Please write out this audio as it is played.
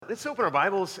Let's open our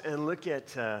Bibles and look at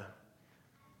the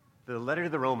letter to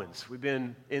the Romans. We've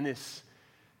been in this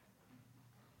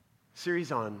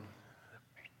series on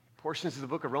portions of the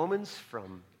book of Romans for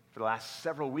the last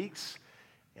several weeks,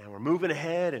 and we're moving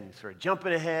ahead and sort of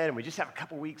jumping ahead, and we just have a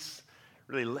couple weeks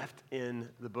really left in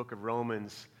the book of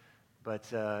Romans, but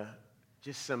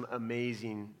just some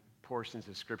amazing portions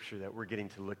of Scripture that we're getting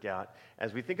to look at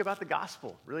as we think about the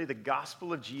gospel, really the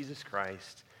gospel of Jesus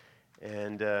Christ,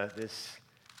 and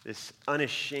this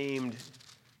unashamed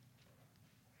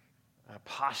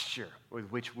posture with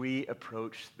which we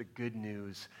approach the good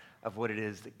news of what it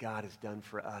is that God has done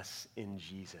for us in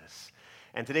Jesus.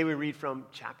 And today we read from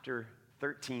chapter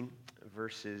 13,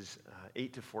 verses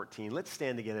 8 to 14. Let's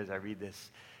stand together as I read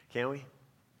this, can we?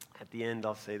 At the end,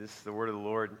 I'll say, this is the word of the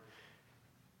Lord,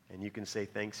 and you can say,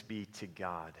 thanks be to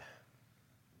God.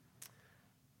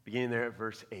 Beginning there at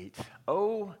verse 8.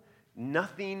 Oh,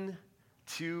 nothing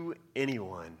to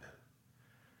anyone.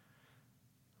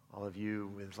 All of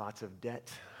you with lots of debt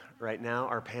right now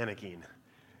are panicking.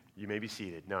 You may be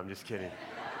seated. No, I'm just kidding.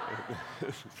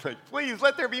 It's like, please,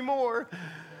 let there be more.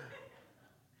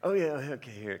 Oh, yeah,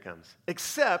 okay, here it comes.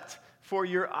 Except for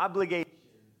your obligation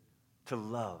to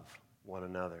love one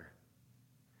another.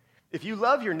 If you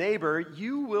love your neighbor,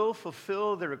 you will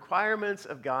fulfill the requirements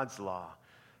of God's law.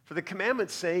 For the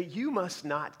commandments say, you must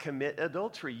not commit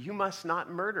adultery, you must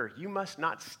not murder, you must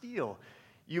not steal,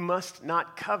 you must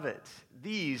not covet.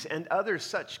 These and other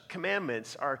such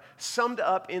commandments are summed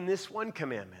up in this one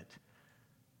commandment.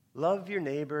 Love your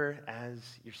neighbor as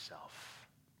yourself.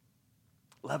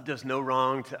 Love does no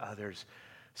wrong to others,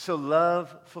 so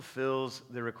love fulfills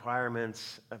the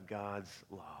requirements of God's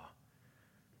law.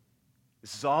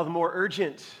 This is all the more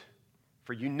urgent,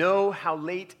 for you know how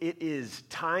late it is.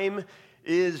 Time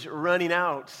is running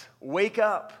out. Wake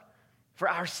up, for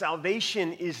our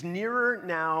salvation is nearer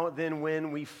now than when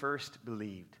we first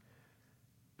believed.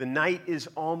 The night is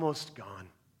almost gone.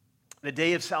 The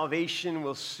day of salvation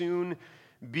will soon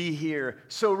be here.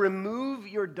 So remove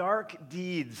your dark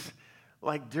deeds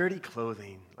like dirty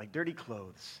clothing, like dirty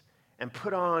clothes, and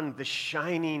put on the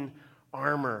shining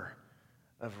armor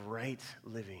of right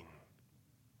living.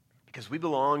 Because we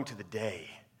belong to the day.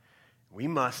 We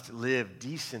must live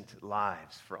decent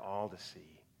lives for all to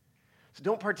see. So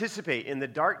don't participate in the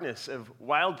darkness of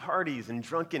wild parties and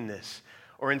drunkenness,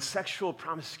 or in sexual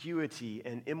promiscuity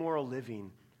and immoral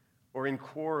living, or in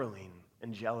quarreling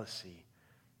and jealousy.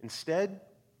 Instead,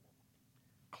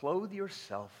 clothe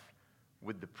yourself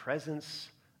with the presence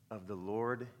of the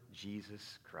Lord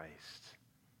Jesus Christ.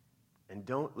 And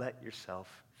don't let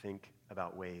yourself think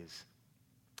about ways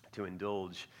to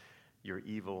indulge your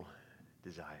evil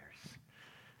desires.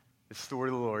 This is the word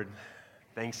of the Lord.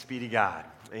 Thanks be to God.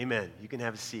 Amen. You can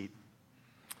have a seat.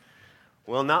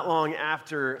 Well, not long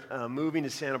after moving to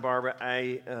Santa Barbara,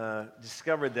 I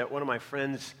discovered that one of my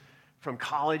friends from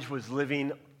college was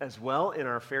living as well in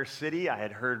our fair city. I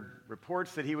had heard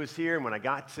reports that he was here, and when I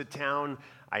got to town,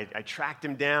 I tracked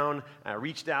him down. I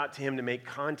reached out to him to make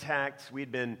contact.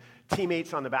 We'd been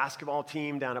teammates on the basketball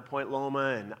team down at Point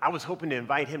Loma, and I was hoping to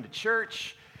invite him to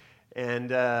church.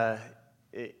 And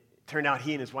it turned out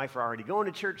he and his wife are already going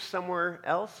to church somewhere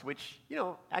else, which,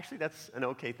 actually that's an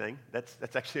okay thing.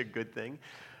 That's actually a good thing.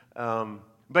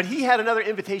 But he had another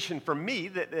invitation from me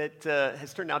that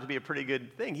has turned out to be a pretty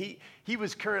good thing. He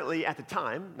was currently, at the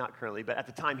time, not currently, but at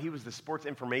the time, he was the sports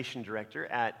information director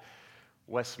at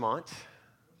Westmont,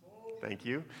 thank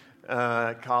you,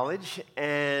 college.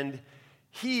 And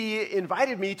he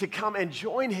invited me to come and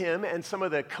join him and some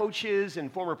of the coaches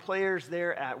and former players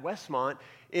there at Westmont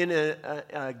in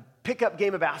a pickup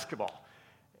game of basketball.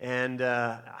 And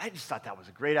I just thought that was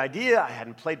a great idea. I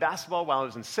hadn't played basketball while I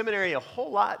was in seminary a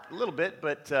little bit,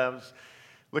 but I was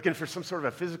looking for some sort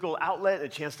of a physical outlet, a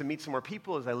chance to meet some more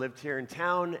people as I lived here in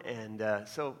town. And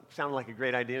so it sounded like a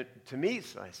great idea to me.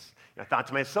 So I thought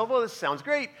to myself, well, this sounds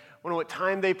great. I wonder what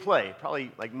time they play.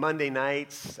 Probably like Monday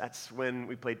nights. That's when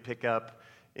we played pickup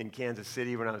in Kansas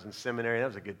City when I was in seminary. That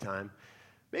was a good time.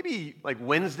 Maybe like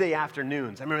Wednesday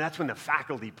afternoons. I remember that's when the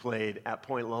faculty played at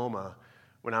Point Loma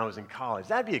when I was in college.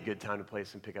 That'd be a good time to play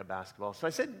some pickup basketball. So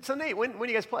I said, so Nate, when do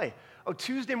you guys play? Oh,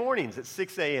 Tuesday mornings at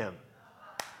 6 a.m.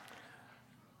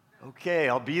 Okay,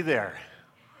 I'll be there.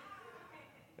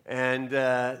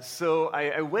 And so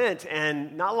I went,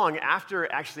 and not long after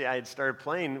actually I had started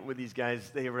playing with these guys,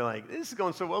 they were like, this is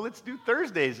going so well, let's do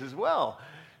Thursdays as well.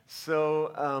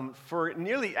 So for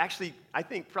nearly, actually, I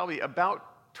think probably about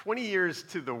 20 years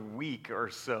to the week or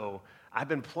so, I've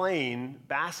been playing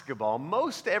basketball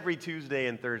most every Tuesday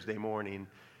and Thursday morning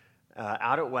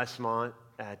out at Westmont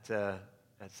at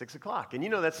 6 o'clock. And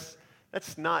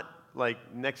that's not like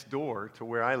next door to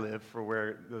where I live, for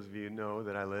where those of you know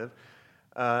that I live.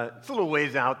 It's a little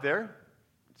ways out there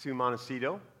to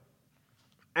Montecito.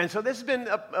 And so this has been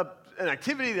an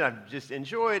activity that I've just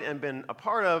enjoyed and been a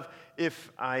part of.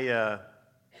 If I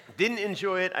didn't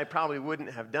enjoy it, I probably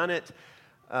wouldn't have done it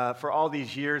for all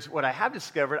these years. What I have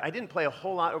discovered, I didn't play a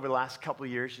whole lot over the last couple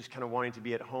of years, just kind of wanting to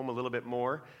be at home a little bit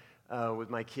more with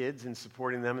my kids and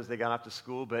supporting them as they got off to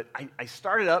school. But I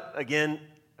started up again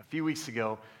a few weeks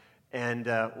ago, and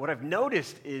what I've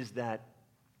noticed is that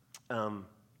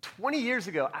 20 years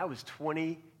ago, I was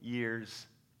 20 years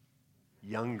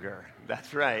younger.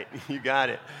 That's right. You got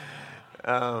it.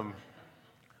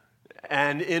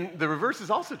 And the reverse is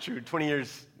also true. 20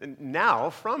 years now,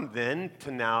 from then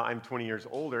to now, I'm 20 years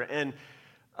older. And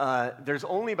there's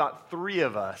only about 3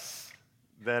 of us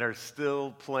that are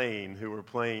still playing who were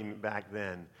playing back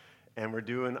then. And we're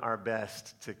doing our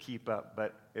best to keep up.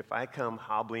 But if I come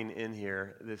hobbling in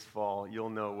here this fall, you'll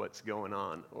know what's going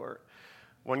on. Or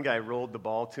one guy rolled the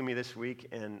ball to me this week,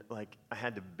 and like I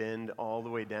had to bend all the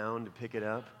way down to pick it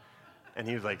up. And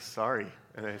he was like, "Sorry."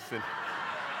 And I said,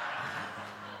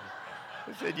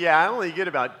 "Yeah, I only get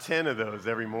about 10 of those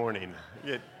every morning. I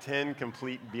get 10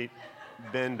 complete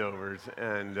bend-overs."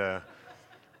 And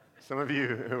some of you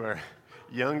who are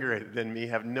younger than me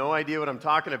have no idea what I'm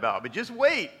talking about. But just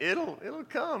wait. It'll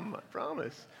come, I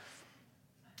promise.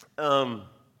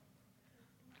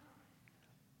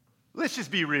 Let's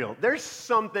just be real. There's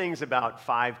some things about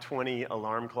 5:20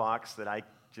 alarm clocks that I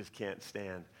just can't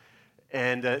stand.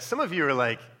 And some of you are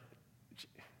like,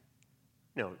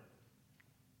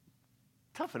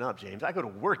 toughen up, James. I go to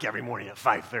work every morning at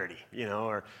 5:30,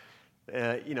 or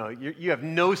you have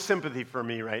no sympathy for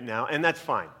me right now, and that's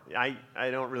fine. I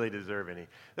don't really deserve any.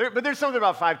 But there's something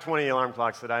about 5:20 alarm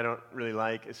clocks that I don't really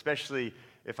like, especially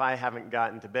if I haven't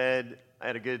gotten to bed, I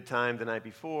had a good time the night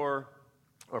before,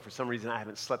 or for some reason I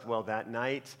haven't slept well that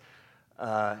night.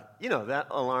 That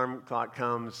alarm clock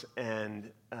comes, and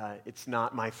it's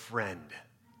not my friend.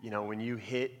 When you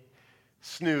hit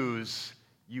snooze,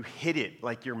 you hit it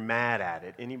like you're mad at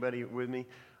it. Anybody with me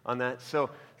on that? So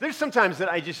there's sometimes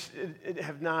that I just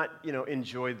have not,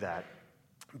 enjoyed that.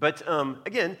 But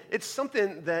again, it's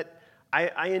something that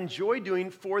I enjoy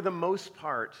doing for the most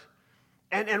part.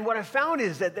 And what I found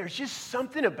is that there's just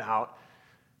something about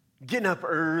getting up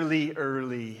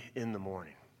early in the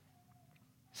morning.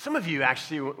 Some of you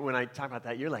actually, when I talk about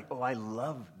that, you're like, "Oh, I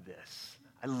love this.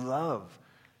 I love."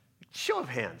 Show of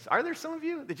hands. Are there some of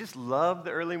you that just love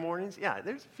the early mornings? Yeah,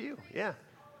 there's a few. Yeah.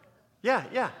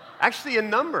 Actually, a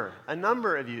number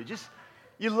of you.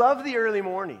 You love the early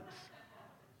mornings.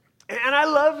 And I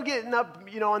love getting up,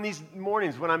 on these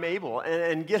mornings when I'm able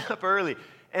and get up early.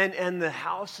 And the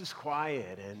house is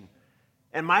quiet.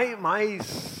 And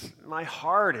my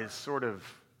heart is sort of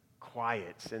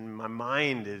quiet. And my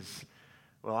mind is,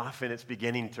 often it's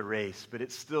beginning to race, but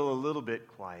it's still a little bit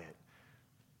quiet.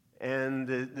 And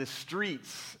the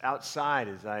streets outside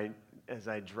as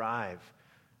I drive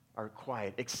are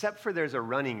quiet, except for there's a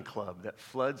running club that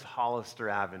floods Hollister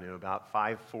Avenue about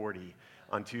 5:40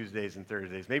 on Tuesdays and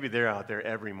Thursdays. Maybe they're out there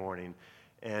every morning,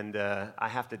 and I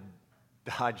have to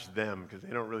dodge them because they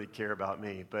don't really care about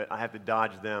me, but I have to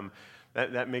dodge them.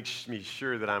 That makes me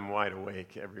sure that I'm wide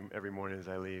awake every morning as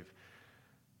I leave.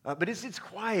 But it's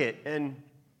quiet, and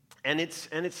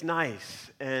it's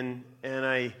nice, and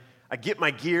I get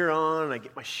my gear on, I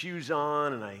get my shoes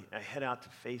on, and I head out to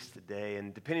face the day.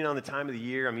 And depending on the time of the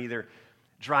year, I'm either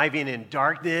driving in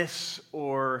darkness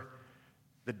or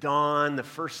the dawn, the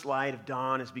first light of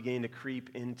dawn is beginning to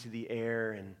creep into the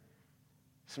air. And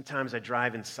sometimes I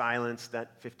drive in silence,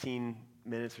 that 15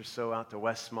 minutes or so out to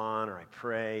Westmont, or I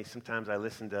pray. Sometimes I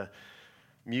listen to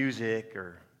music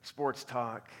or sports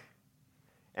talk.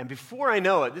 And before I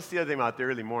know it, this is the other thing about the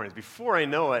early mornings, before I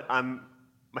know it,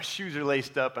 my shoes are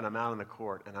laced up and I'm out on the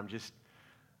court and I'm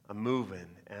moving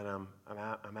and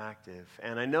I'm active.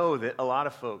 And I know that a lot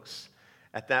of folks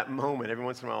at that moment, every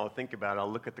once in a while I'll think about it, I'll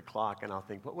look at the clock and I'll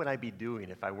think, what would I be doing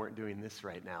if I weren't doing this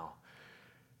right now?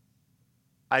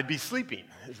 I'd be sleeping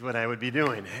is what I would be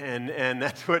doing. And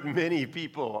that's what many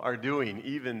people are doing,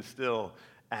 even still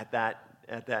at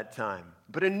that time.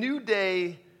 But a new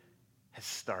day has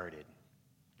started.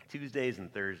 Tuesdays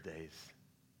and Thursdays.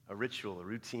 A ritual, a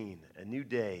routine, a new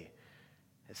day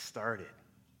has started,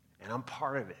 and I'm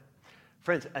part of it.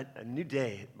 Friends, a new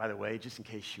day, by the way, just in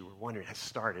case you were wondering, has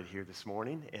started here this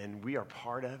morning, and we are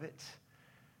part of it.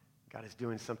 God is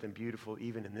doing something beautiful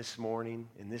even in this morning,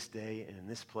 in this day, and in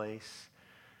this place.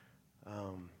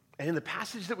 And in the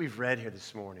passage that we've read here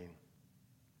this morning,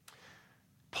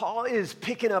 Paul is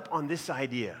picking up on this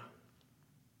idea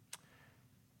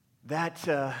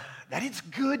that it's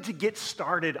good to get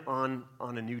started on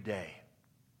a new day.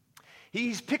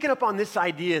 He's picking up on this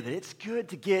idea that it's good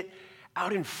to get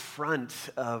out in front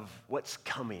of what's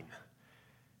coming.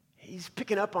 He's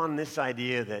picking up on this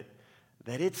idea that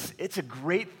it's a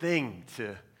great thing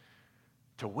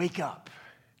to wake up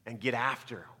and get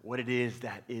after what it is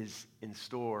that is in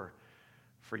store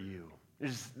for you.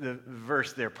 There's the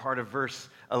verse there, part of verse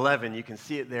 11. You can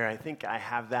see it there. I think I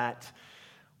have that,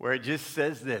 where it just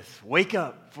says this: "Wake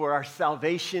up, for our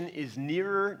salvation is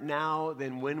nearer now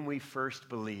than when we first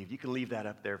believed." You can leave that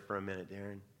up there for a minute,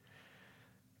 Darren.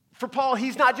 For Paul,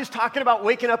 he's not just talking about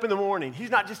waking up in the morning. He's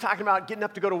not just talking about getting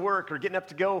up to go to work or getting up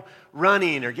to go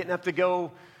running or getting up to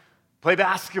go play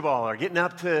basketball or getting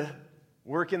up to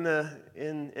work in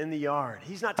the yard.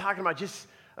 He's not talking about just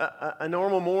a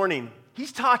normal morning.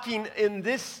 He's talking in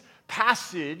this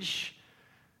passage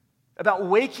about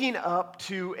waking up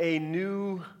to a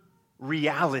new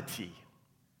reality,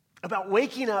 about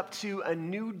waking up to a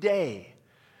new day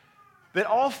that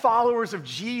all followers of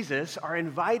Jesus are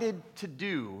invited to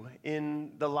do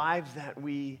in the lives that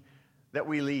we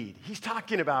lead. He's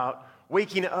talking about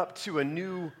waking up to a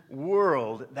new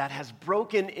world that has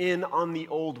broken in on the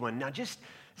old one. Now, this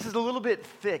is a little bit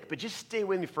thick, but just stay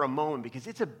with me for a moment, because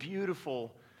it's a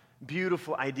beautiful,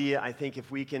 beautiful idea, I think,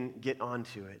 if we can get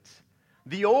onto it.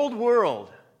 The old world,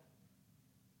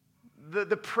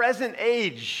 the present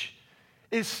age,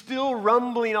 is still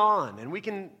rumbling on, and we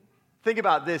can think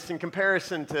about this in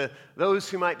comparison to those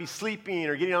who might be sleeping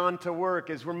or getting on to work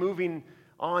as we're moving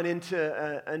on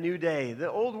into a new day. The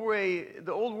old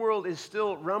world is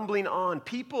still rumbling on.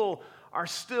 People are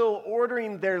still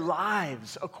ordering their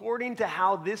lives according to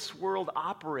how this world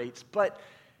operates. But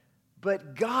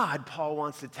God, Paul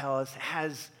wants to tell us,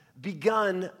 has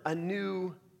begun a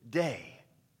new day.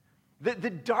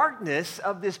 The darkness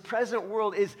of this present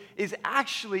world is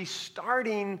actually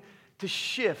starting to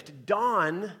shift.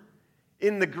 Dawn,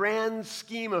 in the grand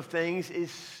scheme of things,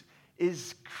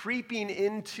 is creeping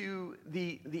into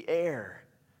the air.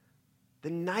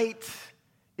 The night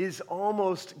is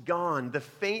almost gone. The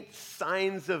faint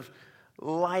signs of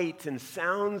light and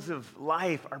sounds of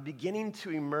life are beginning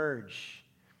to emerge.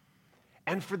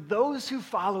 And for those who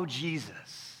follow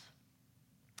Jesus,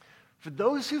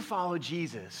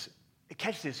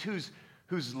 catch this,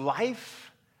 whose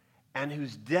life and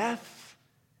whose death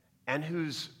and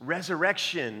whose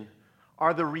resurrection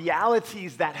are the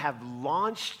realities that have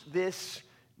launched this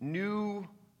new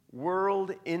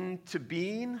world into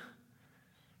being,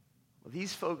 well,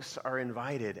 these folks are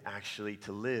invited actually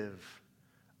to live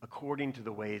according to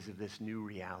the ways of this new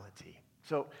reality.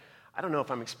 So I don't know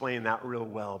if I'm explaining that real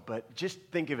well, but just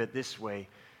think of it this way.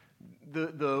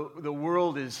 The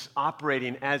world is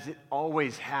operating as it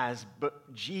always has,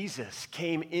 but Jesus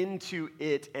came into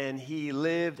it, and he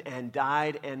lived and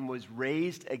died and was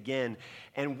raised again.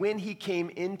 And when he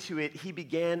came into it, he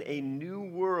began a new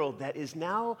world that is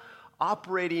now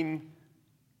operating,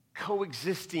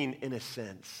 coexisting in a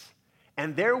sense.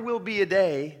 And there will be a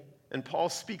day, and Paul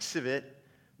speaks of it,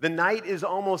 the night is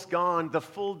almost gone. The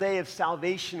full day of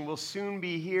salvation will soon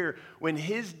be here, when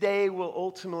his day will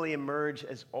ultimately emerge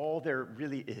as all there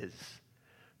really is.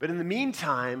 But in the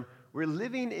meantime, we're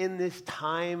living in this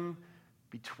time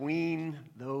between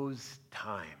those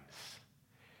times.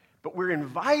 But we're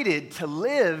invited to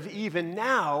live even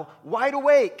now wide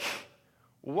awake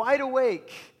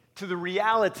to the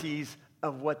realities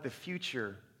of what the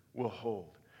future will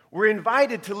hold. We're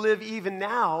invited to live even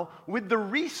now with the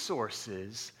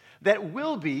resources that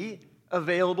will be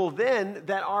available then,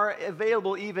 that are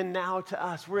available even now to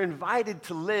us. We're invited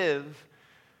to live,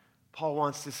 Paul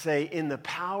wants to say, in the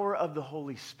power of the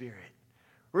Holy Spirit.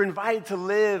 We're invited to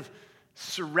live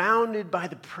surrounded by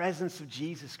the presence of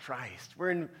Jesus Christ.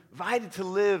 We're invited to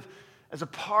live as a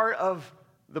part of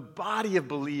the body of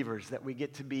believers that we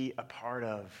get to be a part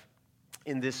of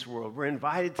in this world. We're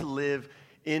invited to live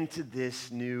into this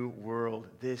new world,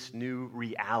 this new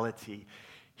reality.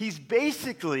 He's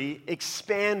basically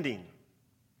expanding.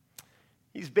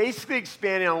 He's basically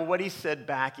expanding on what he said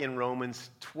back in Romans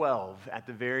 12 at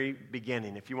the very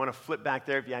beginning. If you want to flip back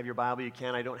there, if you have your Bible, you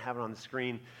can. I don't have it on the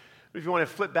screen. But if you want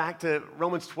to flip back to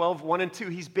Romans 12, 1 and 2,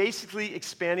 he's basically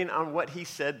expanding on what he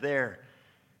said there.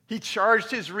 He charged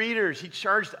his readers, he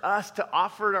charged us to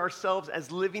offer ourselves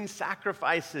as living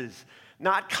sacrifices,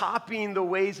 not copying the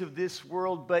ways of this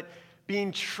world, but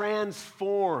being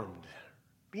transformed,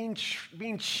 being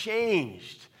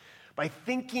changed by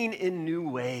thinking in new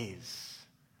ways,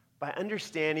 by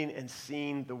understanding and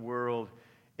seeing the world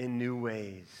in new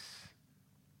ways.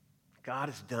 God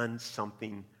has done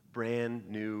something brand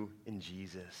new in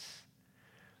Jesus.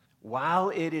 while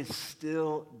it is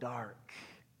still dark,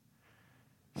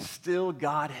 still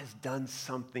God has done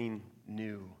something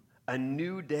new. A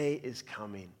new day is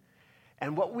coming.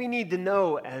 And what we need to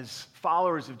know as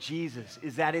followers of Jesus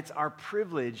is that it's our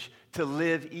privilege to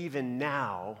live even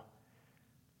now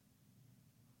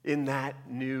in that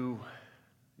new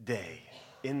day,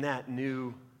 in that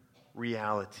new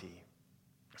reality.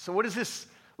 So what does this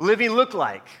living look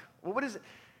like? Well, what is it?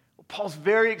 Well, Paul's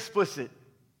very explicit.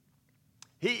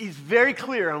 He's very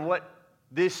clear on what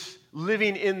this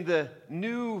living in the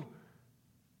new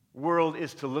world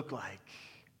is to look like.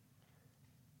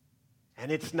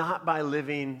 And it's not by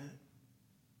living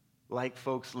like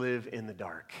folks live in the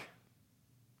dark.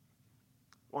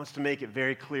 He wants to make it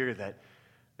very clear that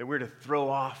we're to throw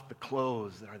off the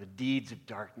clothes that are the deeds of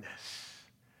darkness.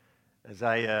 As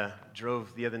I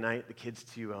drove the other night, the kids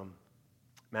to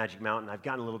Magic Mountain, I've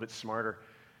gotten a little bit smarter.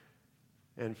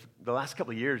 And the last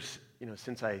couple of years,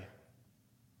 since I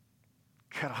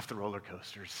cut off the roller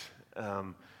coasters,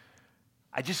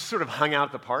 I just sort of hung out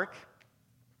at the park.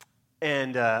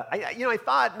 And I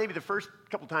thought maybe the first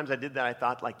couple times I did that, I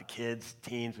thought like the kids,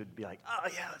 teens would be like, oh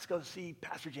yeah, let's go see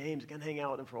Pastor James, again, hang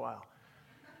out with him for a while.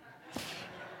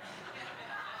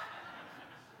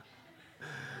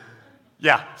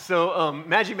 Yeah, so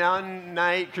Magic Mountain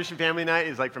night, Christian Family Night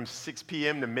is like from 6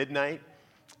 p.m. to midnight.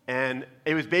 And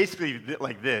it was basically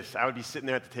like this. I would be sitting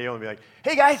there at the table and be like,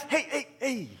 hey guys,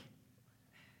 hey,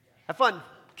 have fun,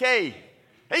 okay,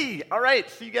 hey, all right,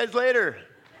 see you guys later.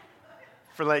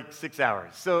 For like 6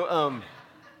 hours. So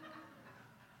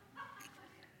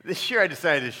this year I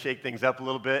decided to shake things up a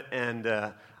little bit, and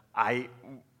I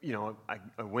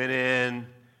went in,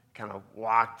 kind of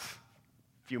walked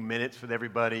a few minutes with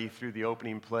everybody through the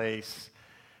opening place,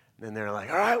 and then they're like,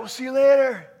 all right, we'll see you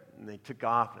later. And they took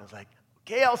off, and I was like,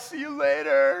 okay, I'll see you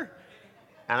later.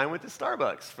 And I went to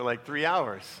Starbucks for like 3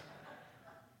 hours.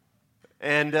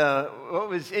 And what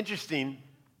was interesting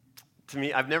to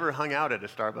me, I've never hung out at a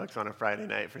Starbucks on a Friday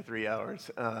night for 3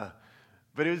 hours.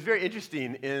 But it was very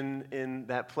interesting in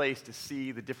that place to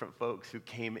see the different folks who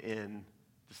came in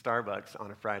to Starbucks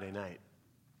on a Friday night.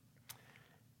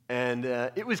 And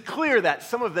it was clear that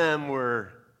some of them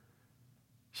were,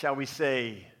 shall we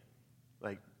say,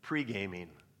 like pre-gaming.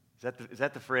 Is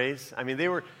that the phrase? I mean, they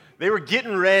were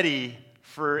getting ready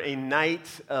for a night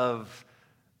of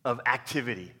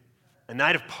activity. A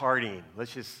night of partying.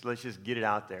 Let's just get it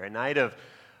out there. A night of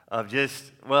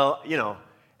just,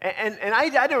 and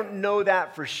I don't know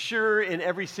that for sure in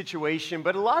every situation,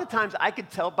 but a lot of times I could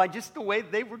tell by just the way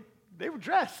they were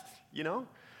dressed,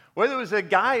 Whether it was a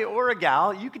guy or a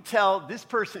gal, you could tell this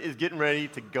person is getting ready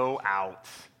to go out.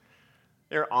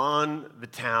 They're on the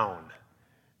town.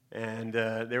 And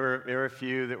there were a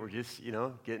few that were just,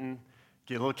 getting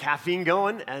a little caffeine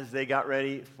going as they got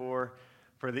ready for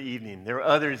the evening. There were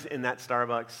others in that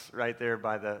Starbucks right there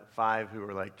by the 5 who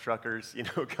were like truckers,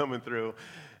 coming through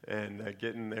and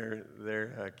getting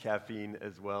their caffeine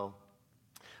as well.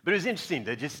 But it was interesting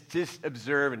to just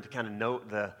observe and to kind of note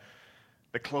the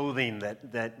clothing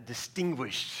that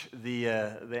distinguished the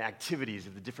activities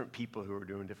of the different people who were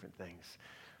doing different things.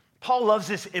 Paul loves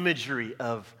this imagery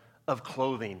of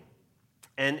clothing,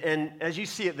 and as you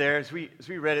see it there, as we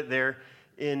read it there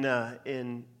in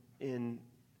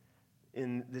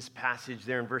this passage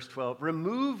there in verse 12,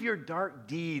 remove your dark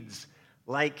deeds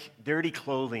like dirty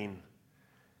clothing.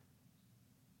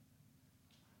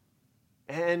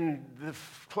 And the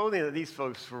clothing that these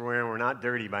folks were wearing were not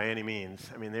dirty by any means.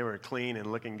 I mean, they were clean and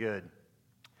looking good.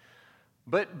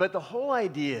 But the whole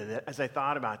idea that, as I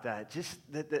thought about that, just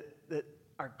that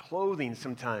our clothing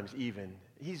sometimes even,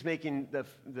 he's making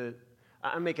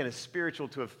I'm making a spiritual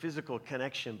to a physical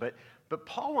connection, but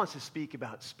Paul wants to speak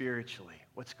about spiritually,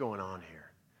 what's going on here.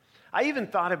 I even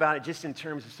thought about it just in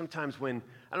terms of sometimes when,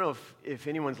 I don't know if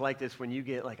anyone's like this, when you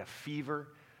get like a fever,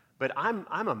 but I'm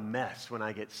a mess when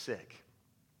I get sick.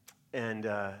 And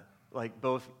like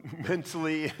both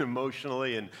mentally and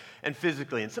emotionally and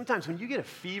physically. And sometimes when you get a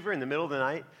fever in the middle of the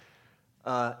night,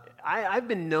 I've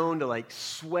been known to like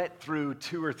sweat through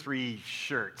 2 or 3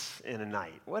 shirts in a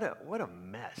night. What a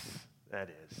mess that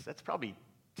is. That's probably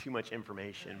too much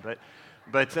information, but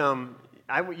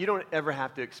you don't ever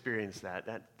have to experience that.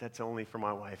 That's only for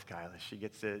my wife, Kyla. She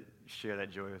gets to share that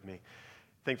joy with me.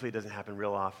 Thankfully, it doesn't happen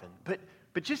real often. But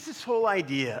just this whole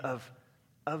idea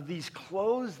of these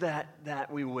clothes that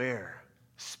we wear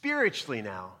spiritually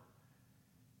now.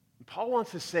 Paul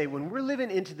wants to say, when we're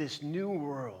living into this new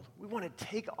world, we want to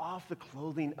take off the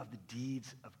clothing of the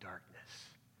deeds of darkness.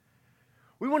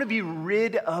 We want to be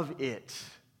rid of it.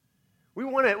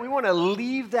 we want to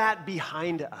leave that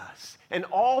behind us and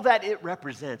all that it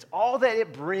represents, all that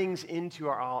it brings into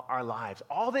our lives,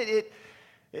 all that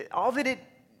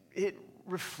it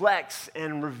reflects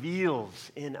and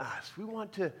reveals in us. We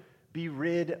want to be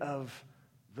rid of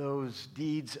those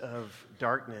deeds of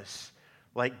darkness,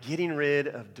 like getting rid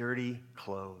of dirty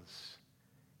clothes.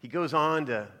 He goes on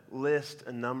to list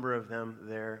a number of them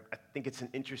there. I think it's an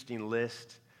interesting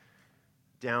list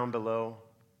down below.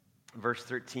 Verse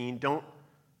 13, don't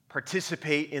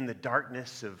participate in the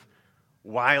darkness of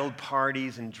wild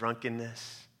parties and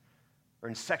drunkenness, or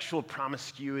in sexual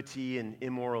promiscuity and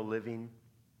immoral living.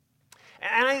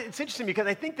 And it's interesting because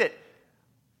I think that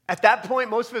at that point,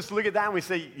 most of us look at that and we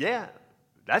say, yeah,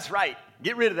 that's right,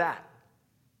 get rid of that.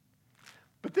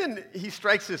 But then he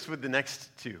strikes us with the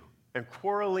next two, and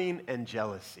quarreling and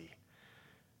jealousy.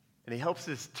 And he helps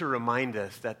us to remind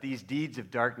us that these deeds of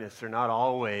darkness are not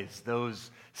always those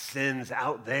sins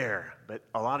out there, but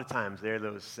a lot of times they're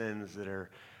those sins that are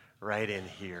right in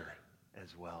here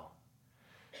as well.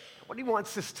 What he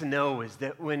wants us to know is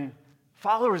that when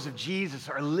followers of Jesus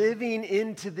are living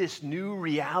into this new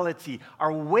reality,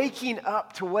 are waking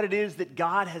up to what it is that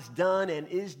God has done and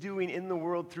is doing in the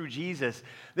world through Jesus,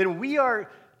 then we are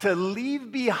to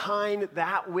leave behind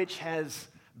that which has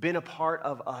been a part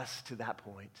of us to that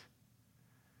point.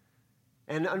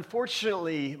 And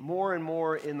unfortunately, more and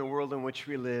more in the world in which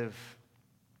we live,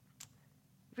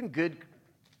 even good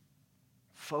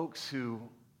folks who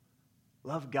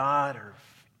love God are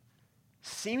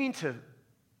seeming to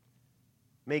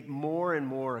make more and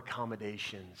more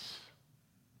accommodations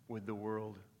with the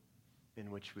world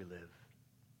in which we live.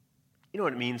 You know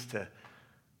what it means to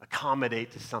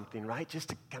accommodate to something, right? Just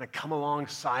to kind of come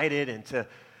alongside it and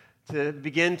to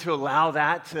begin to allow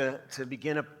that to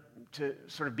begin to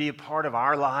sort of be a part of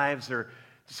our lives, or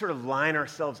to sort of line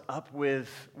ourselves up with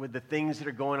the things that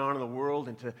are going on in the world,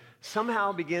 and to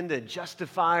somehow begin to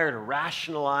justify or to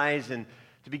rationalize and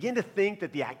to begin to think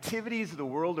that the activities of the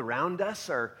world around us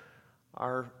are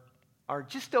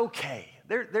just okay.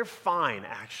 They're fine,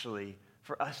 actually,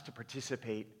 for us to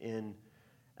participate in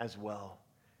as well.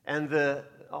 And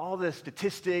all the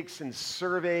statistics and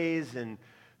surveys and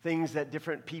things that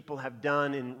different people have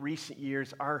done in recent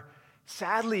years are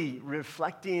sadly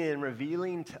reflecting and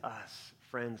revealing to us,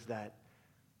 friends, that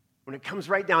when it comes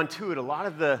right down to it, a lot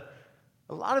of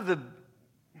the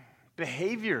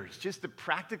behaviors, just the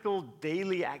practical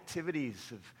daily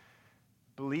activities of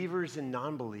believers and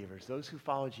non-believers, those who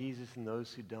follow Jesus and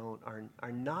those who don't,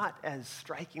 are not as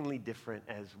strikingly different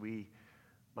as we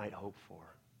might hope for.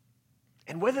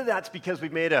 And whether that's because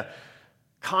we've made a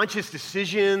conscious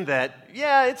decision that,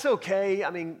 yeah, it's okay. I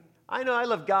mean, I know I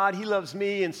love God, He loves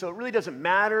me, and so it really doesn't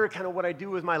matter kind of what I do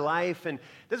with my life, and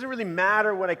it doesn't really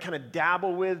matter what I kind of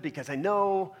dabble with, because I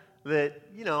know that,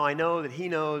 I know that He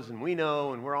knows and we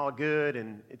know and we're all good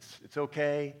and it's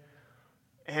okay.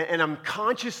 And I'm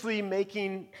consciously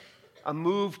making a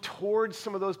move towards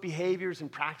some of those behaviors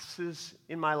and practices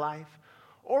in my life.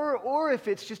 Or if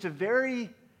it's just a very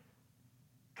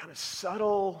kind of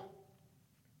subtle,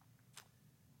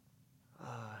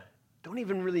 don't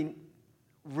even really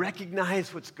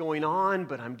recognize what's going on,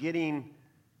 but I'm getting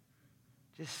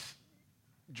just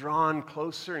drawn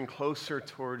closer and closer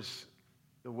towards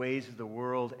the ways of the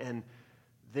world, and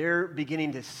they're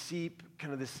beginning to seep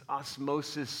kind of this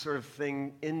osmosis sort of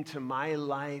thing into my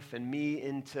life and me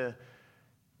into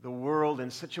the world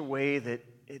in such a way that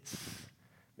it's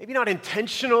maybe not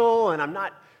intentional, and I'm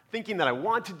not thinking that I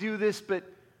want to do this, but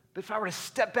if I were to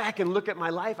step back and look at my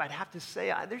life, I'd have to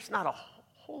say there's not a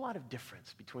whole lot of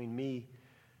difference between me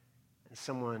and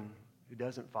someone who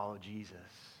doesn't follow Jesus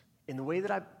in the way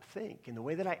that I think, in the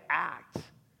way that I act,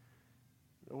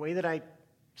 the way that I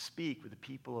speak with the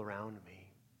people around me.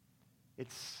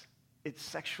 It's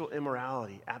sexual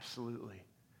immorality, absolutely.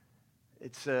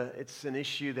 It's an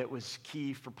issue that was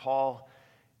key for Paul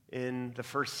in the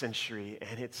first century,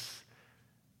 and it's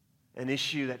an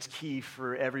issue that's key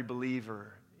for every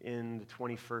believer in the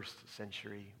 21st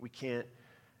century. We can't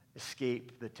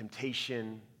escape the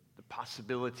temptation, the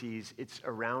possibilities. It's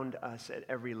around us at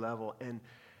every level. And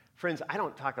friends, I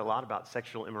don't talk a lot about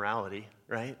sexual immorality,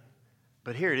 right?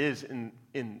 But here it is in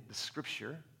the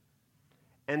Scripture.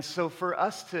 And so for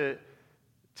us to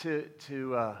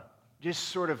just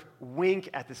sort of wink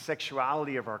at the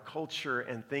sexuality of our culture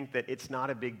and think that it's not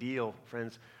a big deal,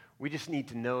 friends, we just need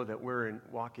to know that we're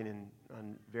walking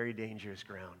on very dangerous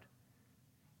ground.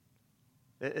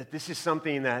 This is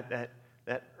something that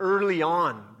early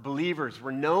on believers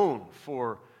were known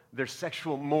for their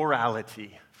sexual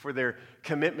morality, for their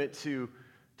commitment to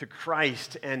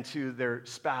Christ and to their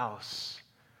spouse.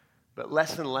 But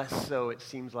less and less so, it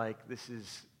seems like this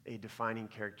is a defining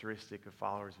characteristic of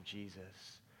followers of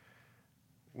Jesus.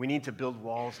 We need to build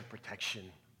walls of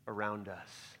protection around us.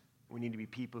 We need to be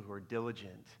people who are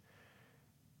diligent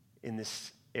in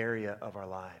this area of our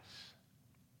lives.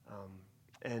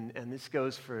 And this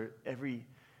goes for every,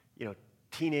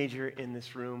 teenager in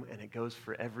this room, and it goes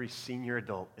for every senior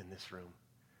adult in this room.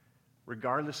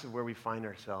 Regardless of where we find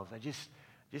ourselves, I just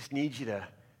need you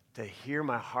to hear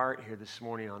my heart here this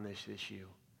morning on this issue.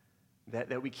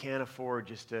 That we can't afford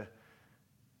just to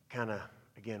kind of,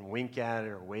 again, wink at it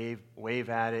or wave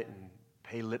at it and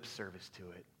pay lip service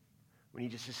to it. We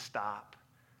need to just stop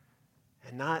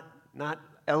and not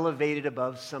elevate it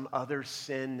above some other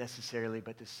sin necessarily,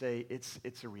 but to say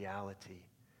it's a reality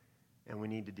and we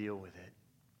need to deal with it.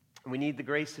 We need the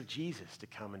grace of Jesus to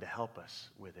come and to help us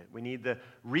with it. We need the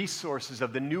resources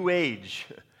of the new age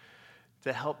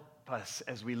to help us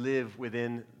as we live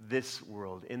within this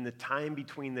world. In the time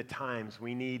between the times,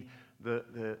 we need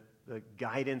the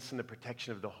guidance and the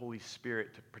protection of the Holy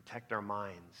Spirit to protect our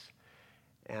minds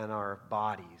and our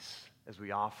bodies as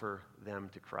we offer them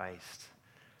to Christ.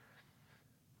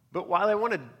 But while I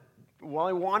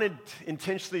wanted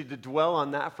intentionally to dwell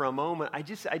on that for a moment, I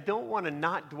don't want to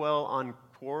not dwell on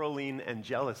quarreling and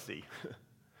jealousy.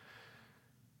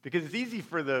 Because it's easy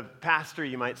for the pastor,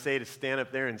 you might say, to stand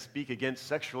up there and speak against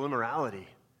sexual immorality.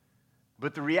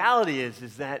 But the reality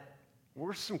is that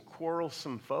we're some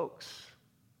quarrelsome folks.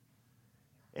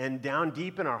 And down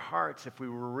deep in our hearts, if we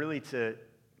were really to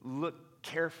look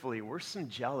carefully, we're some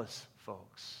jealous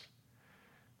folks.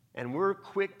 And we're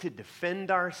quick to defend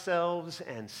ourselves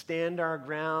and stand our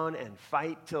ground and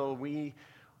fight till we,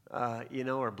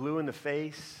 are blue in the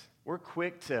face. We're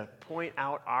quick to point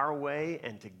out our way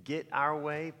and to get our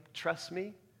way. Trust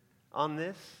me on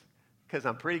this, because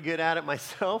I'm pretty good at it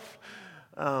myself.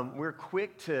 We're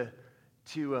quick to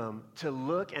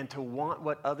look and to want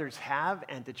what others have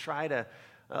and to try to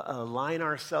align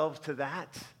ourselves to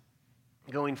that,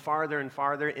 going farther and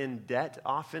farther in debt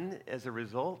often as a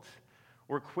result.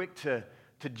 We're quick to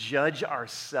judge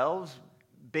ourselves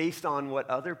based on what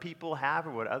other people have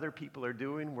or what other people are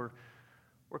doing.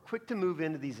 We're quick to move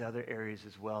into these other areas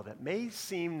as well that may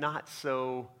seem not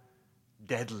so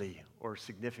deadly or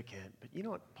significant. But you know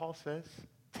what Paul says?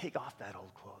 Take off that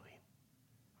old clothing.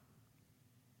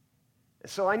 And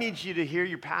so I need you to hear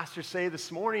your pastor say this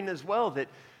morning as well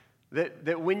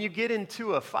that when you get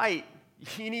into a fight,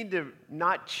 you need to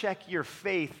not check your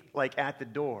faith like at the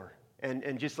door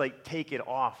and just like take it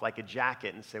off like a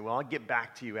jacket and say, well, I'll get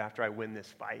back to you after I win this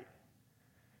fight.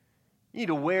 You need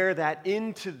to wear that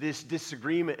into this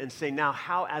disagreement and say, now,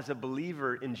 how as a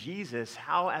believer in Jesus,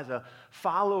 how as a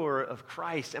follower of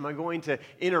Christ am I going to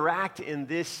interact in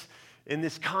this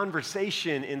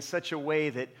conversation in such a way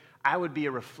that I would be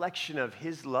a reflection of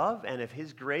His love and of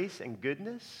His grace and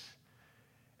goodness,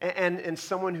 and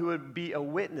someone who would be a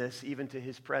witness even to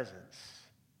His presence?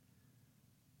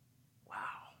 Wow.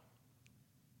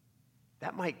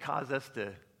 That might cause us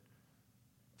to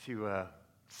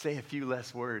say a few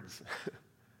less words. It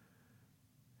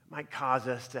might cause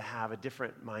us to have a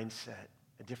different mindset,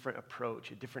 a different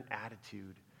approach, a different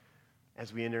attitude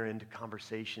as we enter into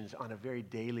conversations on a very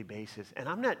daily basis. And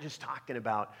I'm not just talking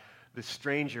about the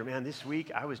stranger. Man, this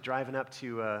week I was driving up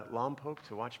to Lompoc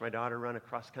to watch my daughter run a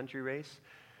cross-country race.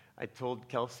 I told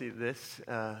Kelsey this,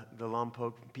 the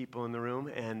Lompoc people in the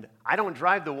room, and I don't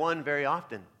drive the one very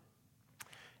often.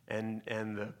 And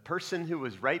the person who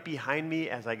was right behind me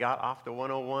as I got off the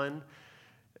 101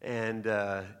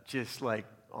 and just like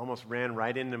almost ran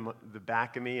right into the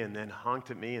back of me and then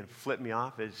honked at me and flipped me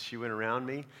off as she went around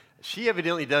me. She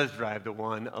evidently does drive the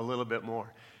one a little bit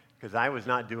more because I was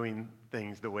not doing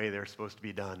things the way they're supposed to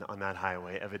be done on that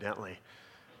highway, evidently.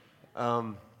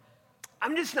 I'm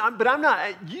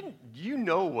not, you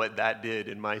know what that did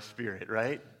in my spirit,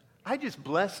 right? I just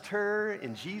blessed her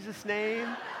in Jesus' name.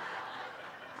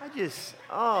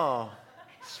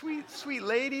 Sweet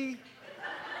lady,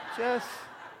 just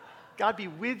God be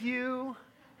with you.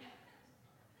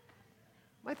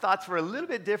 My thoughts were a little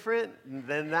bit different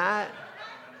than that.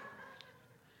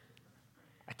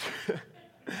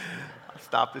 I'll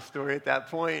stop the story at that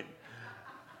point.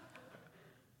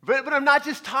 But I'm not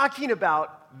just talking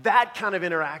about that kind of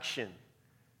interaction,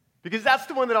 because that's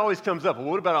the one that always comes up. Well,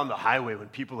 what about on the highway when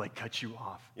people like cut you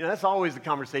off? That's always the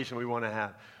conversation we want to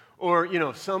have. Or,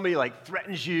 if somebody like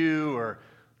threatens you or,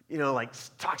 like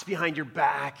talks behind your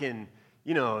back and,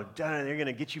 they're going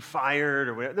to get you fired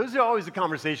or whatever. Those are always the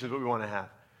conversations that we want to have.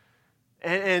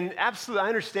 And absolutely, I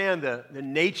understand the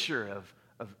nature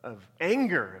of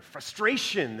anger, of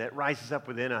frustration that rises up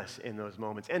within us in those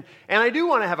moments. And I do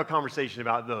want to have a conversation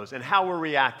about those and how we're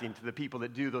reacting to the people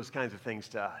that do those kinds of things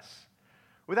to us,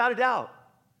 without a doubt.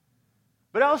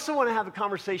 But I also want to have a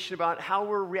conversation about how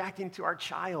we're reacting to our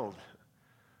child,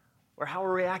 or how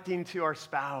we're reacting to our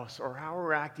spouse, or how we're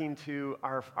reacting to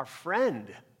our friend,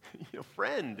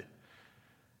 friend.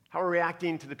 How we're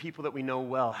reacting to the people that we know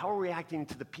well. How we're reacting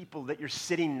to the people that you're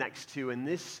sitting next to in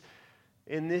this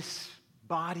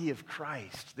body of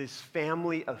Christ, this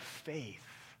family of faith.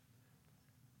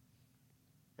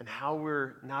 And how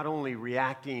we're not only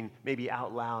reacting maybe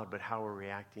out loud, but how we're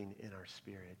reacting in our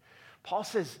spirit. Paul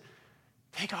says,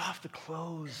 take off the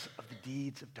clothes of the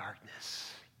deeds of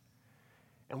darkness.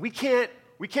 And we can't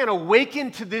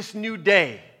awaken to this new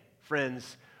day,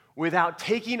 friends, without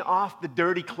taking off the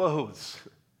dirty clothes.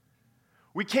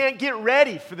 We can't get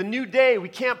ready for the new day. We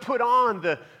can't put on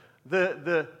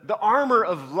the armor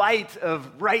of light,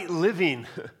 of right living,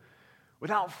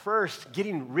 without first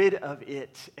getting rid of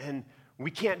it. And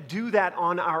we can't do that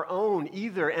on our own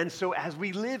either. And so as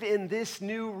we live in this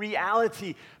new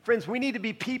reality, friends, we need to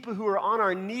be people who are on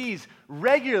our knees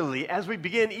regularly as we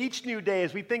begin each new day,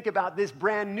 as we think about this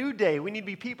brand new day. We need to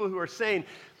be people who are saying,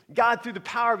 God, through the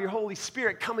power of your Holy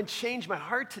Spirit, come and change my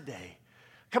heart today.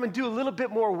 Come and do a little bit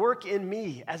more work in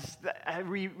me as I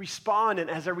respond and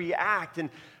as I react. And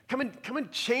come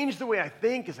and change the way I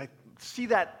think as I see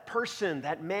that person,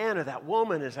 that man or that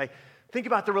woman, as I think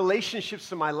about the relationships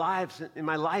in my life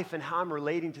and how I'm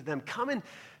relating to them. Come and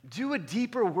do a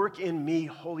deeper work in me,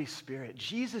 Holy Spirit.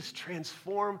 Jesus,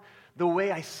 transform the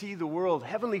way I see the world.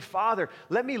 Heavenly Father,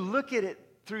 let me look at it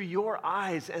through your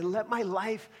eyes and let my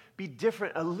life be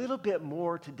different a little bit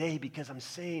more today, because I'm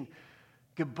saying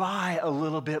goodbye a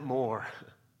little bit more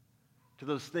to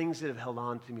those things that have held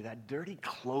on to me, that dirty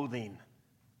clothing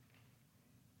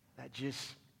that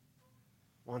just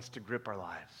wants to grip our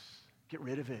lives. Get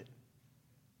rid of it,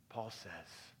 Paul says.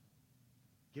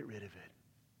 Get rid of it.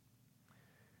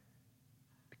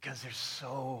 Because there's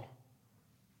so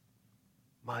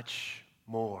much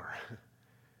more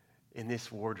in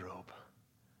this wardrobe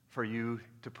for you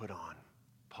to put on,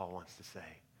 Paul wants to say.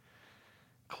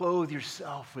 Clothe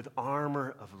yourself with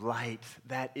armor of light,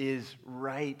 that is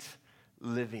right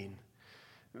living.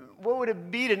 What would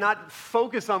it be to not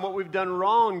focus on what we've done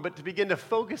wrong, but to begin to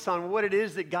focus on what it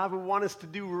is that God would want us to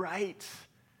do right?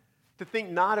 To think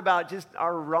not about just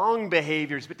our wrong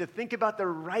behaviors, but to think about the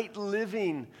right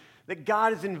living that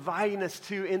God is inviting us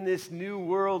to in this new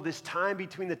world, this time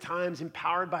between the times,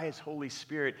 empowered by His Holy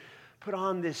Spirit. Put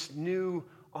on this new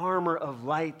armor of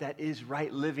light that is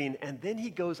right living. And then he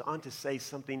goes on to say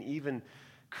something even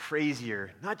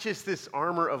crazier. Not just this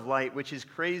armor of light, which is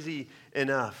crazy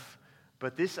enough,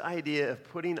 but this idea of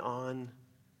putting on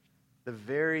the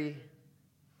very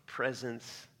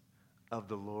presence of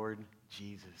the Lord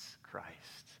Jesus Christ.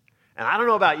 And I don't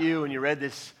know about you, when you read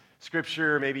this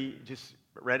scripture, maybe just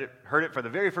heard it for the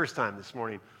very first time this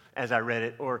morning as I read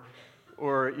it, or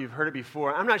you've heard it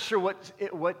before. I'm not sure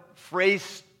what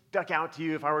phrase stuck out to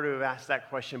you if I were to have asked that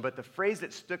question, but the phrase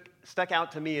that stuck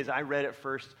out to me as I read it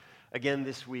first again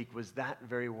this week was that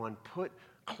very one.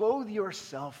 Clothe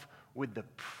yourself with the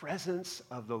presence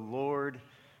of the Lord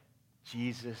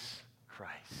Jesus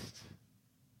Christ.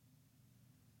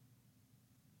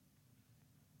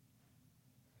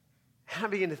 And I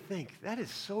began to think, that is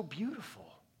so beautiful.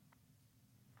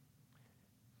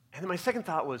 And then my second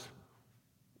thought was,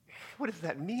 what does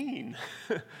that mean?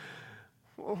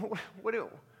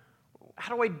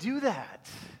 How do I do that?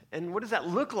 And what does that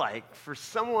look like for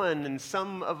someone and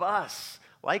some of us,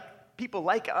 like people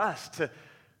like us, to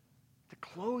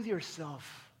clothe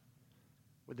yourself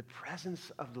with the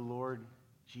presence of the Lord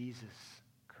Jesus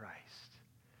Christ?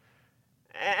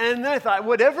 And then I thought,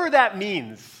 whatever that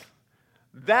means,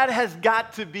 that has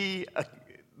got to be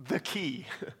the key.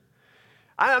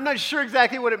 I'm not sure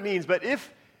exactly what it means, but if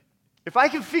I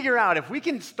can figure out, if we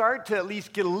can start to at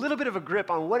least get a little bit of a grip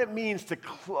on what it means to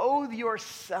clothe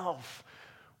yourself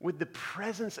with the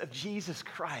presence of Jesus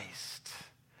Christ,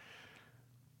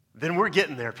 then we're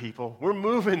getting there, people. We're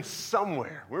moving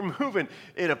somewhere. We're moving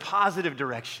in a positive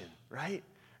direction, right?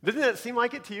 Doesn't that seem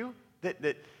like it to you?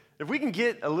 That if we can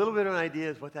get a little bit of an idea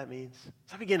of what that means,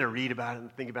 so I begin to read about it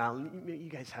and think about it. You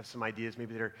guys have some ideas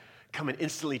maybe that are coming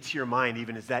instantly to your mind,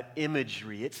 even as that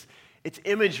imagery. It's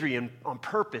imagery on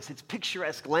purpose. It's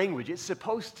picturesque language. It's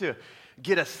supposed to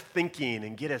get us thinking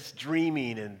and get us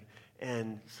dreaming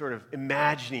and sort of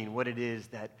imagining what it is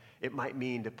that it might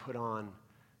mean to put on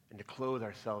and to clothe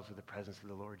ourselves with the presence of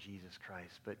the Lord Jesus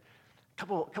Christ. But a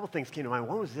couple things came to mind.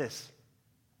 One was this.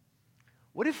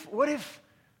 What if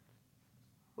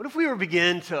we were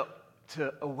begin to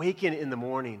to awaken in the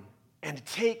morning and to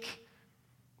take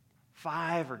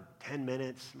 5 or 10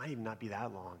 minutes, it might even not be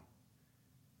that long,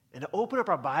 and to open up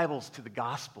our Bibles to the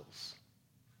Gospels.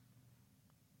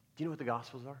 Do you know what the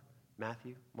Gospels are?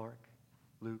 Matthew, Mark,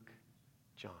 Luke,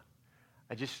 John.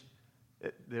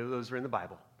 Those are in the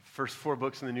Bible. First 4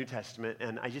 books in the New Testament,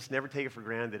 and I just never take it for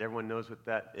granted that everyone knows what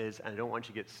that is, and I don't want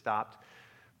you to get stopped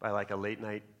by like a late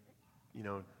night,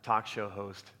 talk show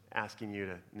host asking you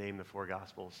to name the 4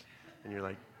 Gospels. And you're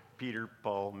like, Peter,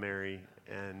 Paul, Mary,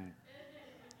 and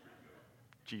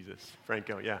Jesus,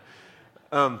 Franco, yeah.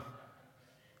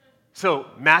 So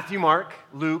Matthew, Mark,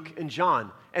 Luke, and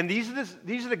John. And these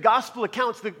are the gospel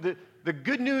accounts, the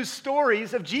good news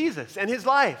stories of Jesus and his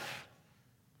life.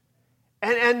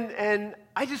 And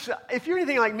I just, if you're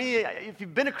anything like me, if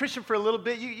you've been a Christian for a little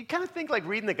bit, you kind of think like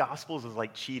reading the Gospels is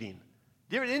like cheating.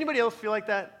 Anybody else feel like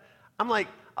that? I'm like,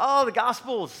 oh, the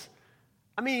Gospels.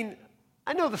 I mean,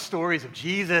 I know the stories of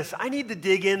Jesus. I need to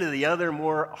dig into the other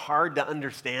more hard to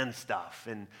understand stuff.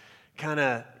 And kind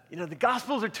of, the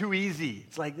Gospels are too easy.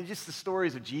 It's like they're just the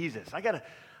stories of Jesus. I gotta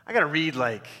read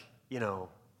like, 2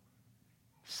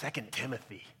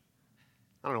 Timothy.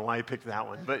 I don't know why I picked that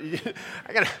one, but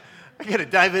I gotta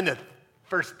dive into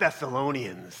 1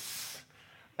 Thessalonians.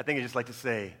 I think I just like to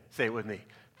say it with me,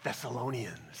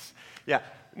 Thessalonians. Yeah,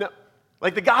 no,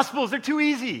 like the Gospels, they're too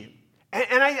easy.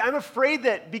 And I'm afraid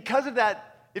that because of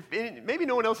that, maybe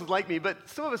no one else is like me, but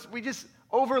some of us, we just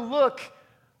overlook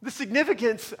the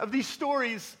significance of these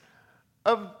stories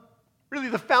of really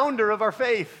the founder of our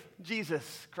faith,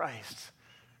 Jesus Christ.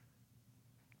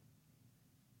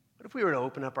 What if we were to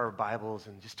open up our Bibles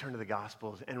and just turn to the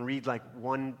Gospels and read like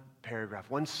one paragraph,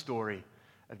 one story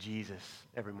of Jesus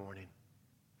every morning?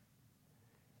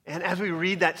 And as we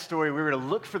read that story, we were to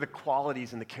look for the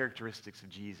qualities and the characteristics of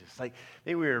Jesus. Like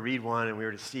maybe we were to read one and we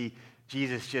were to see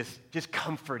Jesus just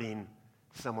comforting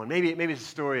someone. Maybe it's a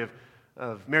story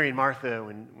of Mary and Martha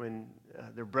when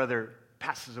their brother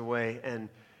passes away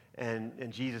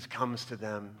and Jesus comes to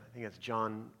them. I think that's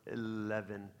John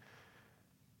 11.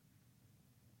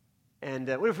 And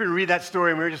what if we were to read that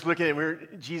story and we were just looking at it and we were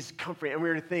Jesus comforting, and we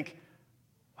were to think,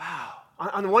 wow.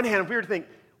 On the one hand, if we were to think,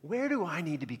 where do I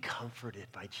need to be comforted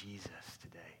by Jesus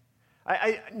today?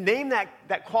 I name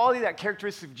that quality, that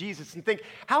characteristic of Jesus, and think,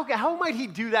 how might he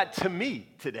do that to me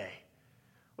today?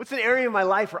 What's an area of my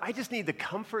life where I just need the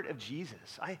comfort of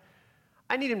Jesus?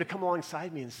 I need him to come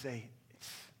alongside me and say,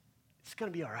 it's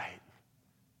going to be all right.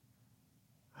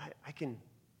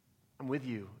 I'm with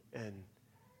you, and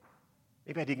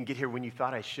maybe I didn't get here when you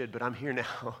thought I should, but I'm here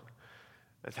now.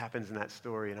 That happens in that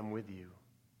story, and I'm with you.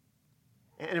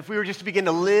 And if we were just to begin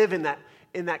to live in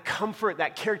that comfort,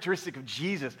 that characteristic of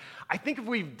Jesus, I think if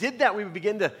we did that, we would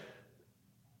begin to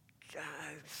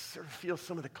sort of feel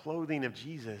some of the clothing of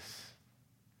Jesus.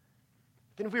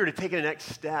 Then if we were to take it a next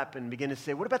step and begin to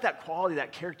say, what about that quality,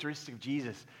 that characteristic of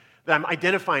Jesus that I'm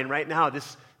identifying right now,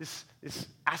 this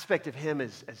aspect of him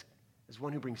as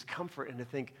one who brings comfort, and to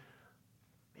think,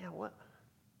 man,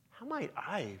 how might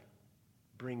I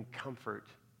bring comfort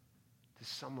to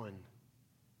someone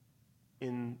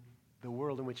in the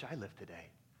world in which I live today?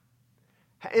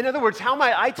 In other words, how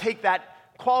might I take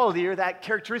that quality or that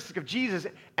characteristic of Jesus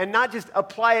and not just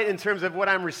apply it in terms of what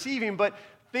I'm receiving, but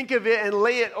think of it and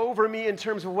lay it over me in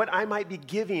terms of what I might be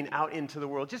giving out into the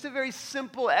world? Just a very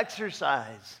simple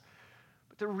exercise.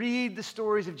 But to read the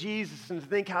stories of Jesus and to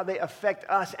think how they affect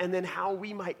us, and then how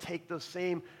we might take those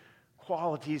same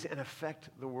qualities and affect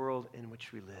the world in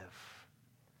which we live.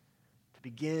 To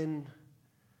begin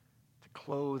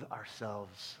clothe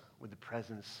ourselves with the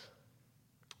presence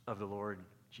of the Lord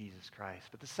Jesus Christ.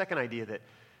 But the second idea that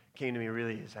came to me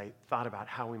really as I thought about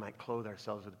how we might clothe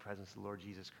ourselves with the presence of the Lord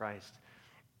Jesus Christ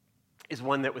is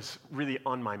one that was really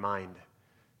on my mind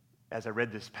as I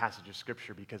read this passage of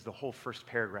Scripture, because the whole first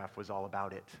paragraph was all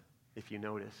about it, if you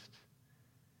noticed.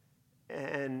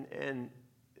 And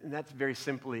that's very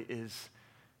simply is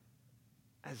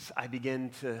as I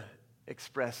begin to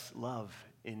express love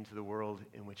into the world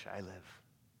in which I live.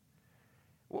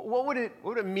 What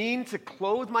would it mean to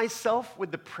clothe myself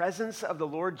with the presence of the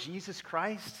Lord Jesus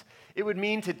Christ? It would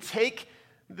mean to take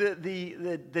the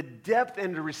depth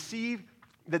and to receive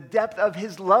the depth of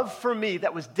his love for me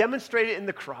that was demonstrated in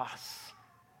the cross.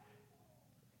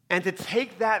 And to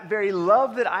take that very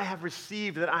love that I have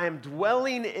received, that I am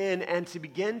dwelling in, and to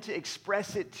begin to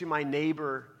express it to my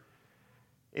neighbor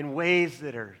in ways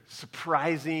that are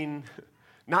surprising,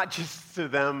 not just to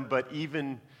them, but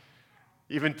even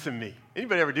to me.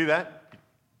 Anybody ever do that?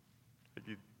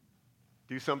 You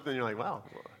do something and you're like, wow,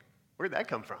 where'd that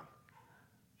come from?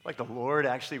 Like the Lord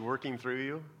actually working through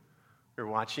you. We're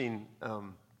watching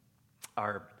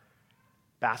our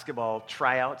basketball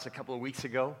tryouts a couple of weeks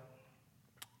ago.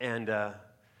 And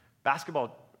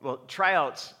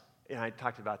tryouts, I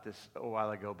talked about this a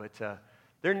while ago, but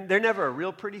they're never a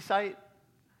real pretty sight.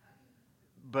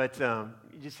 But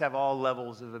you just have all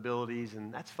levels of abilities,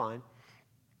 and that's fine.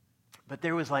 But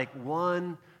there was like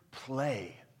one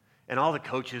play, and all the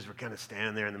coaches were kind of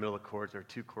standing there in the middle of the courts. There were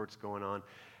 2 courts going on,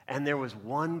 and there was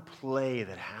one play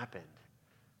that happened.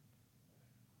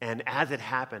 And as it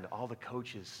happened, all the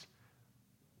coaches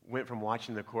went from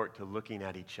watching the court to looking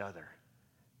at each other.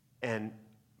 And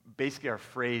basically our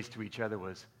phrase to each other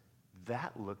was,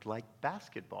 "That looked like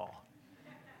basketball."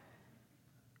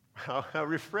 How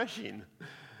refreshing.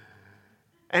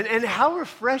 And how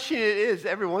refreshing it is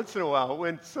every once in a while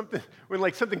when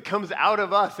something comes out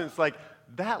of us and it's like,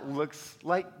 that looks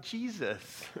like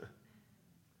Jesus.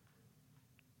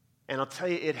 And I'll tell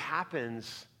you, it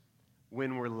happens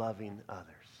when we're loving others.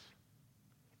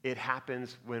 It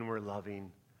happens when we're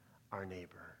loving our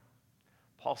neighbor.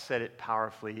 Paul said it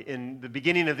powerfully. In the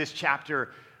beginning of this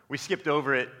chapter, we skipped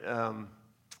over it,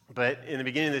 but in the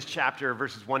beginning of this chapter,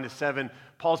 verses 1 to 7,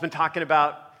 Paul's been talking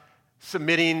about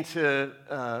submitting to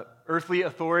earthly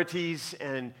authorities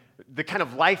and the kind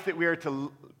of life that we are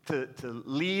to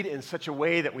lead in such a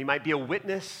way that we might be a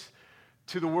witness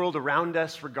to the world around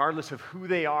us, regardless of who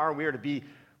they are. We're to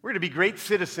be great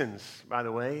citizens, by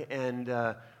the way, and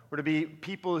we're to be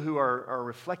people who are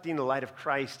reflecting the light of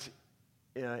Christ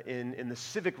in the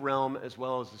civic realm as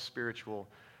well as the spiritual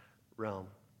realm.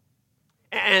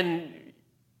 And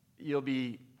you'll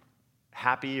be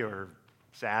happy or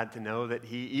sad to know that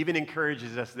he even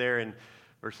encourages us there in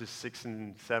verses 6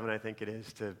 and 7, I think it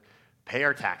is, to pay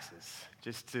our taxes.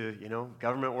 Just to,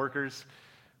 government workers,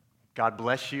 God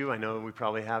bless you. I know we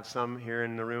probably have some here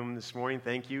in the room this morning.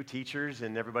 Thank you, teachers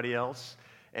and everybody else.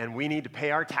 And we need to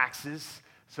pay our taxes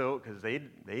because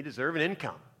they deserve an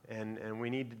income, and we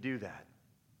need to do that.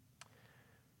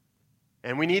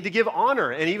 And we need to give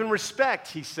honor and even respect,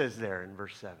 he says there in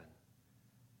verse 7.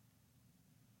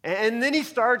 And then he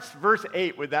starts verse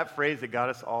 8 with that phrase that caught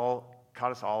us all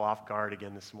off guard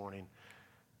again this morning.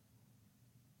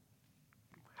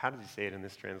 How does he say it in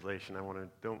this translation?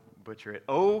 Don't butcher it.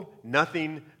 Owe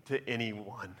nothing to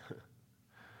anyone.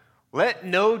 Let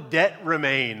no debt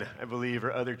remain, I believe,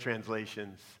 or other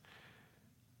translations,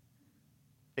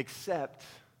 except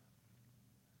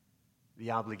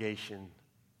the obligation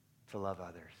to love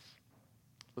others.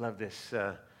 I love this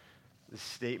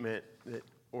statement that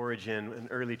Origen, an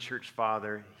early church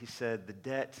father, he said, "The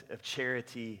debt of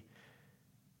charity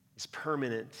is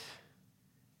permanent.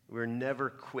 We're never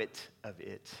quit of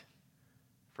it,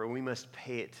 for we must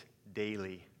pay it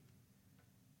daily,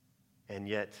 and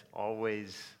yet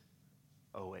always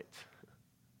owe it."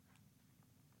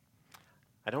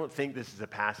 I don't think this is a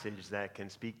passage that can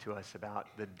speak to us about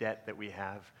the debt that we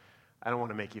have. I don't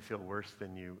want to make you feel worse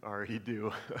than you already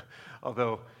do,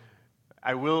 although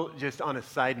I will, just on a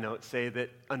side note, say that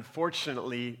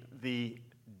unfortunately, the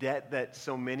debt that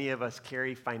so many of us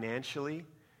carry financially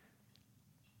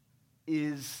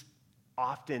is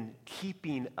often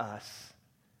keeping us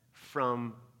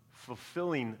from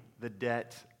fulfilling the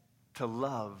debt to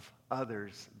love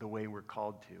others the way we're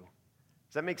called to.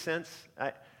 Does that make sense?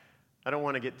 I don't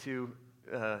want to get too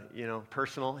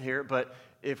personal here, but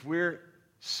if we're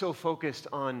so focused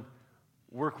on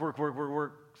work,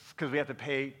 because we have to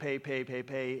pay,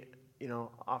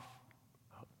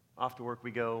 off to work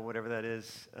we go, whatever that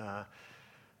is.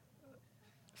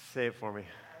 Say it for me.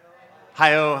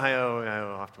 Hi-oh,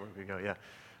 off to work we go,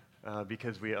 yeah.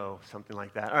 Because we owe, something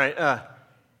like that. All right,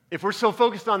 if we're so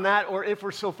focused on that, or if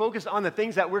we're so focused on the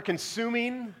things that we're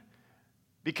consuming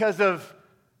because of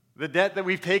the debt that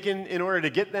we've taken in order to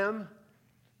get them,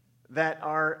 that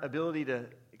our ability to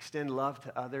extend love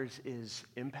to others is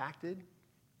impacted,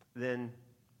 then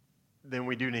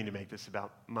we do need to make this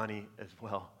about money as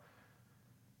well.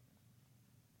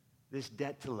 This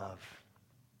debt to love.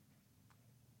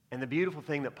 And the beautiful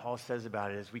thing that Paul says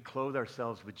about it is we clothe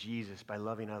ourselves with Jesus by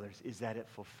loving others, is that it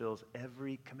fulfills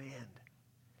every command.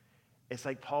 It's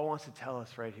like Paul wants to tell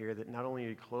us right here that not only are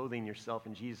you clothing yourself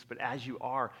in Jesus, but as you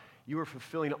are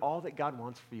fulfilling all that God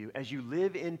wants for you. As you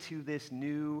live into this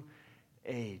new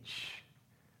age,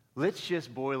 let's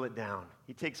just boil it down.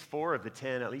 He takes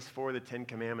at least four of the 10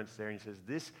 commandments there, and he says,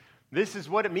 this is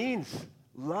what it means.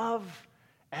 Love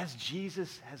as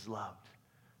Jesus has loved.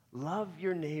 Love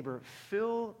your neighbor.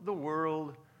 Fill the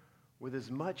world with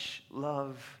as much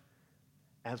love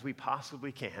as we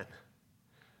possibly can.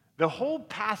 The whole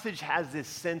passage has this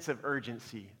sense of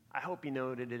urgency. I hope you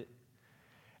noted it.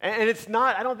 And it's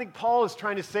not, I don't think Paul is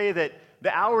trying to say that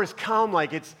the hour has come,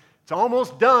 like it's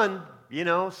almost done,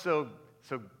 so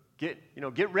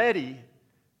get ready,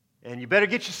 and you better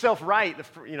get yourself right.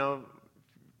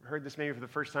 Heard this maybe for the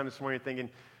first time this morning, thinking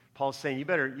Paul's saying you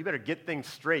better get things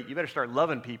straight. You better start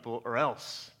loving people, or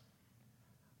else.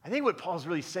 I think what Paul's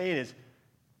really saying is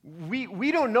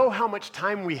we don't know how much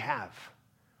time we have.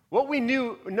 What we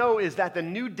know is that the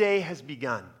new day has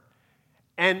begun.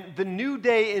 And the new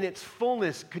day in its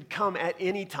fullness could come at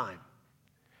any time.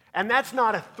 And that's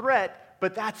not a threat,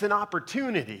 but that's an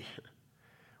opportunity.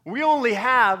 We only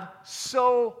have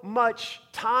so much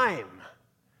time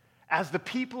as the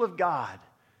people of God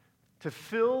to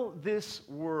fill this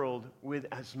world with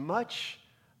as much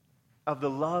of the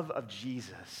love of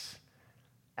Jesus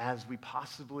as we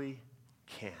possibly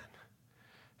can,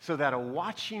 so that a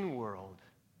watching world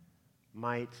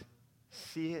might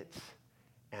see it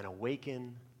and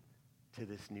awaken to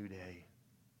this new day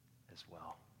as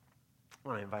well. I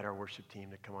want to invite our worship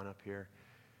team to come on up here,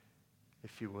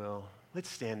 if you will. Let's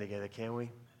stand together, can we?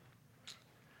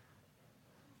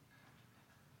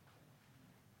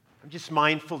 I'm just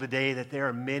mindful today that there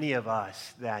are many of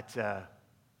us that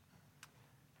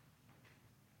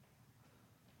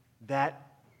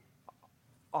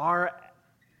are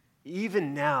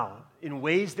even now in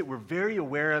ways that we're very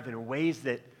aware of and in ways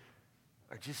that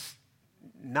are just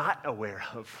not aware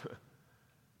of,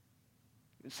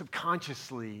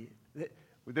 subconsciously,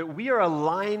 that we are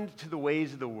aligned to the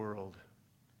ways of the world,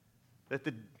 that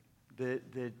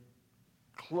the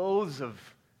clothes of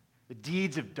the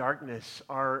deeds of darkness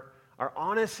are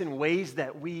on us in ways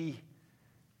that we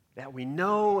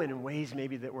know and in ways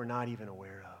maybe that we're not even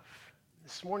aware of.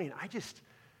 This morning,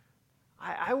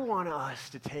 I want us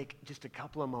to take just a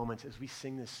couple of moments as we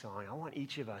sing this song. I want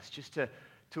each of us just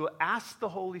to ask the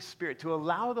Holy Spirit, to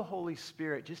allow the Holy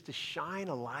Spirit just to shine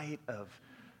a light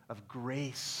of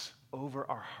grace over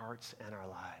our hearts and our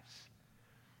lives.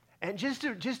 And just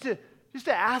to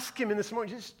ask Him in this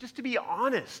morning, just to be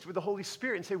honest with the Holy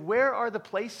Spirit and say, where are the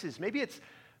places? Maybe it's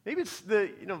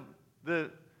the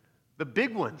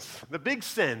big ones, the big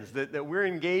sins that we're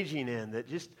engaging in that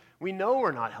just we know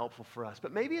are not helpful for us.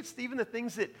 But maybe it's even the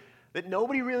things that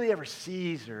nobody really ever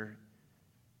sees, or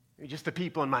just the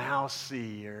people in my house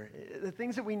see, or the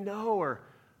things that we know are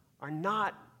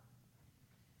not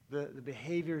the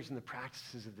behaviors and the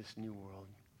practices of this new world.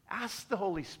 Ask the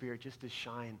Holy Spirit just to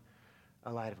shine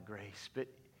a light of grace. But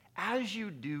as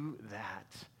you do that,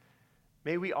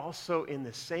 may we also in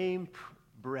the same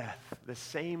breath, the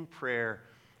same prayer,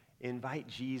 invite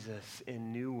Jesus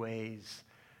in new ways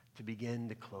to begin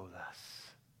to clothe us,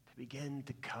 to begin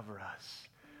to cover us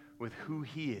with who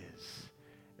He is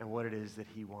and what it is that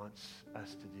He wants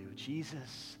us to do.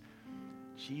 Jesus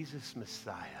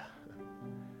Messiah.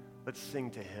 Let's sing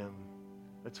to Him.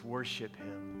 Let's worship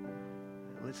Him.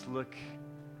 Let's look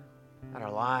at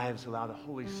our lives, allow the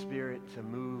Holy Spirit to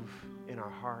move in our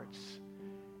hearts,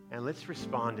 and let's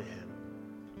respond to Him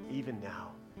even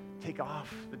now. Take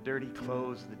off the dirty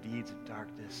clothes, the deeds of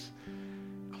darkness.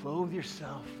 Clothe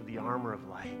yourself with the armor of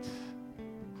light.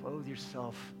 Clothe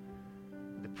yourself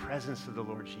with the presence of the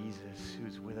Lord Jesus, who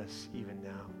is with us even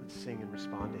now. Let's sing and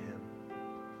respond to Him.